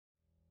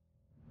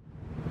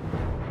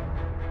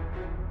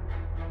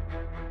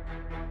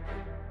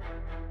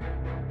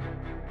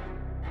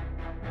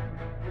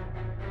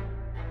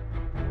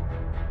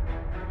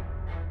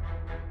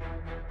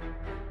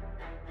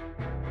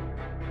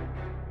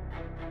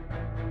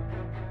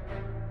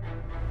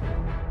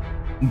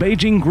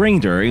Beijing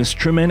Greinder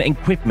Instrument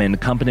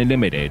Equipment Company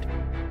Limited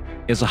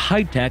is a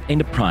high-tech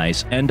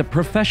enterprise and a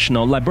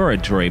professional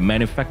laboratory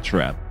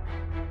manufacturer,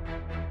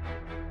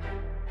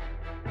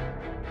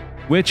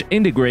 which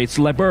integrates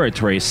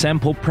laboratory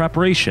sample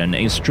preparation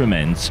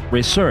instruments,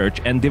 research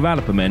and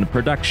development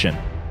production,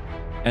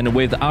 and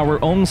with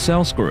our own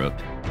sales group.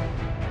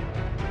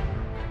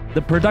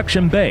 The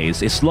production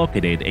base is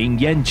located in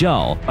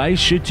Yanjiao,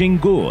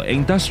 Baishijinggu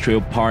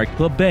Industrial Park,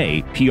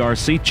 Hebei,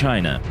 PRC,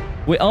 China.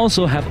 We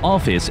also have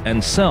office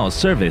and sales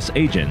service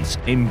agents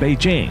in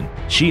Beijing,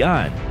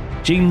 Xi'an,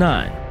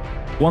 Jingnan,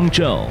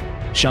 Guangzhou,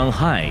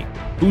 Shanghai,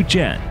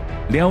 Fujian,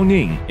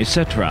 Liaoning,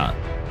 etc.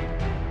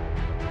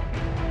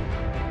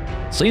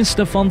 Since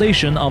the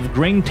foundation of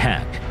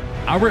Grindertech,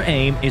 our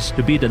aim is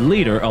to be the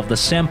leader of the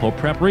sample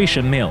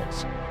preparation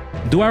mills,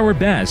 do our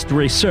best to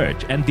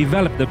research and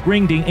develop the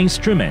grinding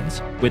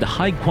instruments with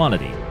high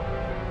quality.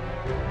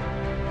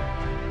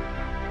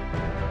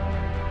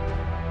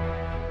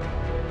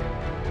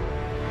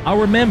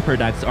 Our main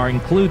products are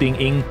including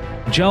in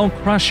gel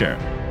crusher,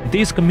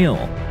 disc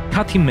mill,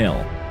 cutting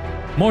mill,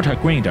 mortar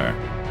grinder,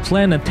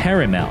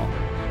 planetary mill,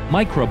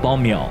 micro ball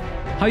mill,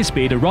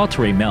 high-speed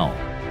rotary mill,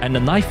 and a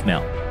knife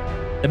mill.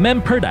 The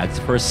main products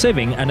for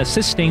sieving and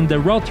assisting the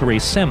rotary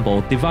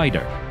sample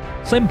divider,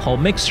 sample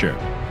mixture,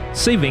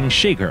 sieving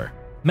shaker,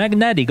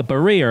 magnetic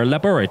barrier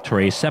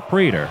laboratory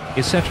separator,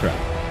 etc.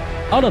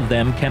 All of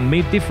them can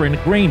meet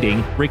different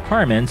grinding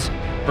requirements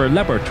for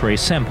laboratory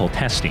sample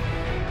testing.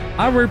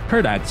 Our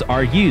products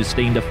are used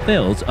in the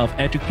fields of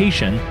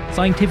education,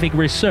 scientific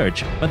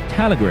research,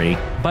 metallurgy,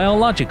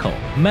 biological,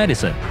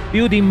 medicine,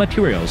 building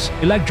materials,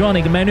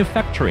 electronic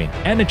manufacturing,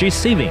 energy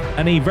saving,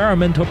 and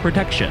environmental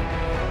protection,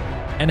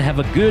 and have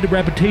a good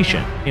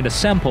reputation in the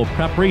sample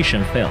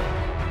preparation field.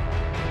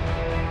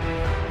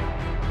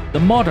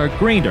 The Mortar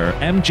grinder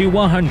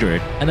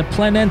MG100 and the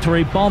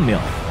Planetary ball mill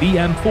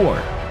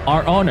BM4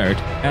 are honored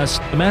as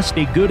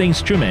Domestic Good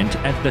Instrument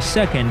at the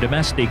second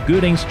Domestic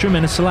Good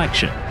Instrument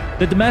selection.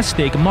 The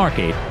domestic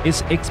market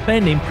is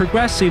expanding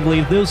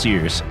progressively those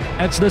years.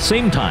 At the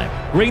same time,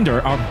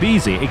 Geinder are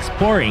busy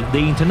exploring the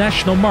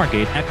international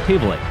market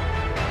actively,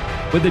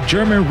 with the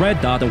German Red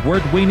Dot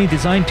award-winning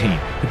design team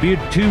to build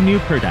two new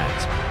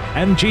products,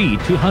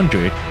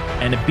 MG200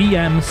 and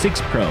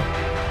BM6 Pro,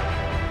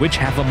 which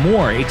have a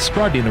more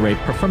extraordinary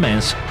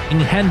performance in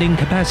handling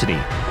capacity,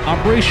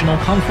 operational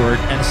comfort,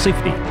 and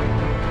safety.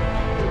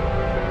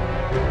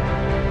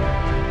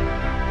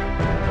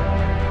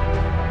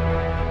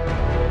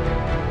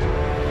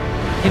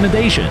 In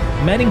addition,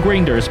 many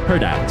Grinder's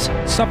products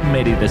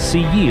submitted the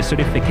CE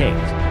certificate,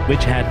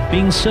 which had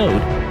been sold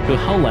to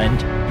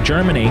Holland,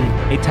 Germany,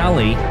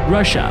 Italy,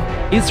 Russia,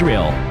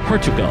 Israel,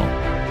 Portugal,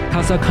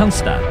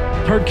 Kazakhstan,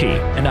 Turkey,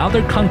 and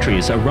other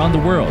countries around the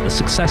world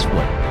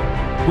successfully.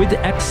 With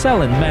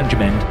excellent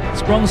management,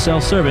 strong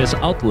sales service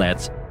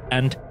outlets,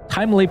 and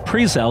timely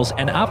pre-sales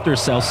and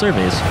after-sales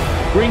service,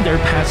 Geinder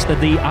passed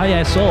the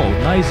ISO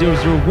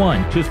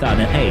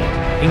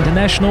 9001-2008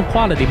 International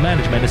Quality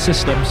Management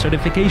System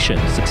certification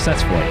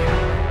successfully.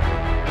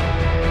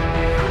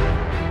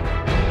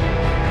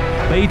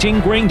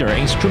 Beijing Greinder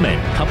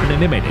Instrument Company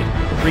Limited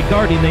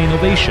regarding the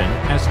innovation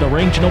as the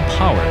original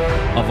power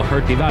of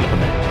her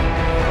development.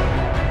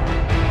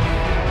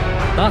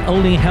 Not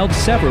only held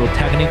several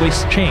technical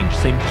exchange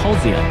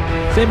symposia,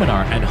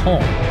 seminar at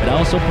home, but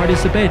also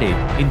participated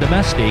in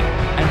domestic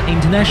and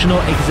international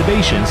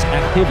exhibitions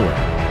actively.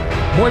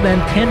 More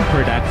than 10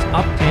 products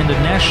obtained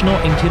national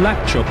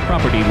intellectual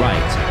property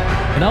rights,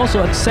 and also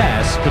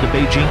access to the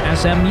Beijing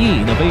SME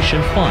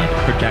Innovation Fund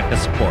project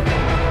support.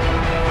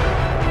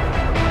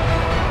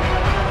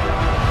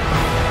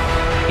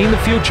 In the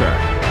future,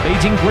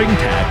 Beijing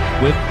Grindertech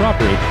will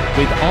cooperate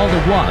with all the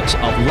walks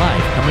of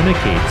life,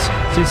 communicates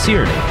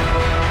sincerely,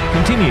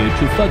 continue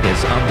to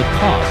focus on the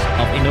cause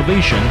of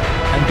innovation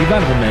and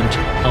development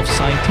of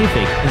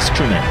scientific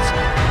instruments,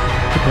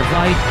 to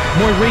provide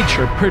more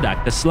richer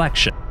product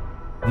selection,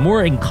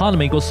 more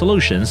economical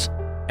solutions,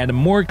 and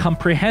more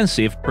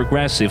comprehensive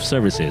progressive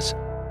services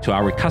to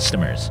our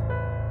customers,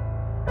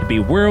 to be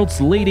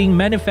world's leading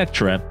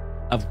manufacturer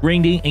of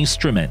grinding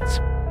instruments,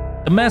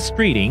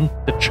 demonstrating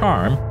the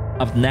charm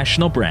of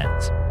national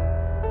brands.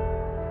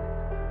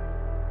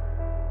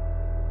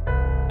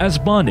 As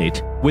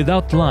bonded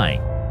without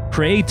line,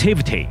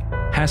 creativity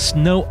has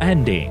no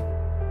ending.